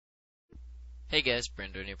Hey guys,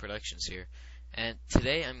 Brandonia Productions here, and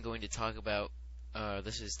today I'm going to talk about,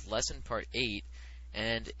 this is lesson part 8,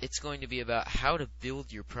 and it's going to be about how to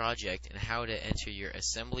build your project and how to enter your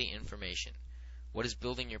assembly information. What is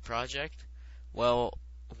building your project? Well,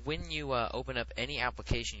 when you open up any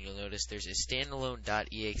application, you'll notice there's a standalone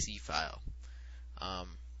 .exe file.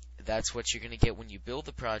 That's what you're going to get when you build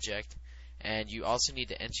the project, and you also need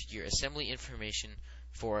to enter your assembly information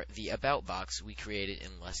for the About box we created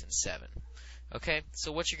in lesson 7. Okay,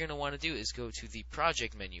 so what you're going to want to do is go to the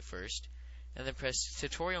Project menu first, and then press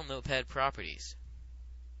Tutorial Notepad Properties.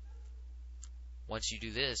 Once you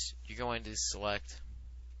do this, you're going to select,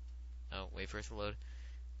 wait for it to load.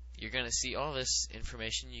 You're going to see all this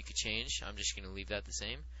information you could change. I'm just going to leave that the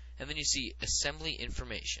same. And then you see Assembly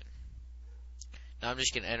Information. Now I'm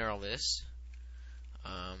just going to enter all this.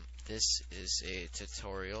 This is a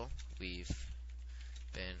tutorial we've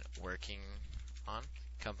been working on.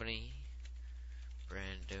 Company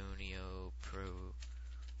Brandonio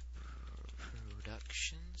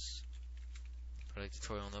Productions. Product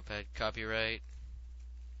tutorial notepad. Copyright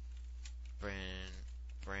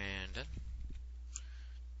Brandon.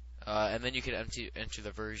 And then you can enter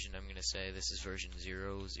the version. I'm going to say this is version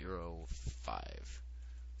 005.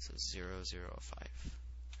 So 005.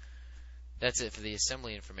 That's it for the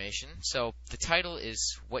assembly information. So the title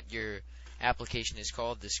is what your application is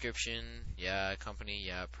called, description, company,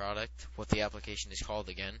 product, what the application is called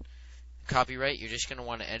again. Copyright, you're just going to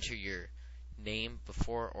want to enter your name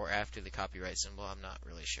before or after the copyright symbol. I'm not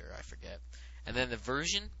really sure, I forget. And then the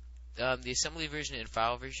version, the assembly version and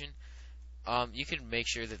file version, you can make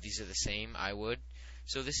sure that these are the same, I would.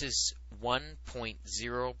 So this is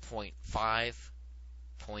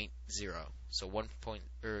 1.0.5.0. So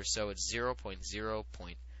so it's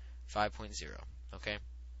 0.0.5.0, okay?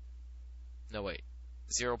 No, wait.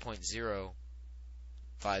 0.050.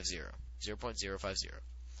 0.050.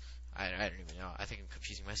 I don't even know. I think I'm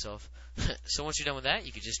confusing myself. So once you're done with that,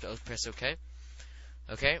 you could just press OK.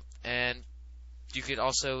 Okay, and you could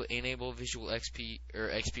also enable Visual XP or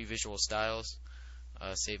XP Visual Styles.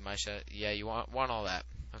 Save my shot. Yeah, you want all that.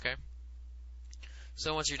 Okay.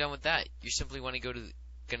 So once you're done with that, you simply want to go to the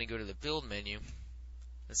Build menu.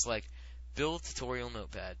 It's like Build Tutorial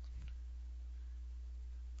Notepad.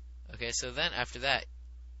 Okay, so then after that,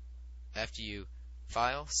 after you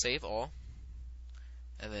File, Save All,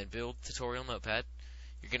 and then Build Tutorial Notepad,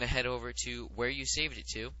 you're going to head over to where you saved it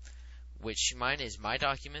to, which mine is My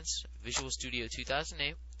Documents, Visual Studio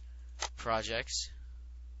 2008, Projects,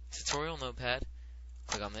 Tutorial Notepad.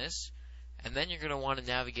 Click on this, and then you're going to want to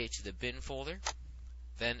navigate to the Bin folder,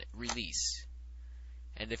 then Release.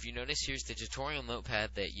 And if you notice, here's the tutorial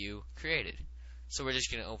notepad that you created. So we're just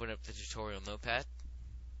going to open up the tutorial notepad.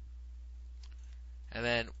 And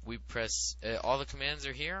then we press, all the commands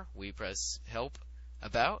are here. We press Help,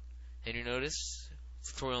 About, and you notice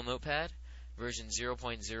Tutorial Notepad, version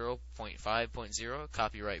 0.0.5.0,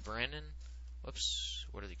 copyright Brandon. Whoops,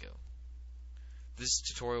 where did it go? This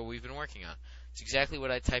tutorial we've been working on. It's exactly what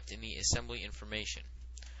I typed in the assembly information.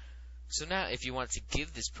 So now, if you want to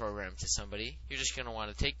give this program to somebody, you're just going to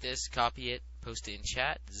want to take this, copy it, post it in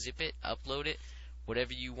chat, zip it, upload it,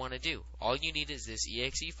 whatever you want to do. All you need is this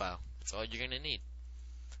exe file. That's all you're going to need.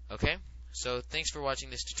 Okay, so thanks for watching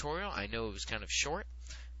this tutorial. I know it was kind of short,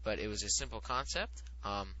 but it was a simple concept.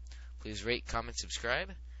 Please rate, comment,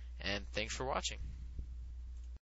 subscribe, and thanks for watching.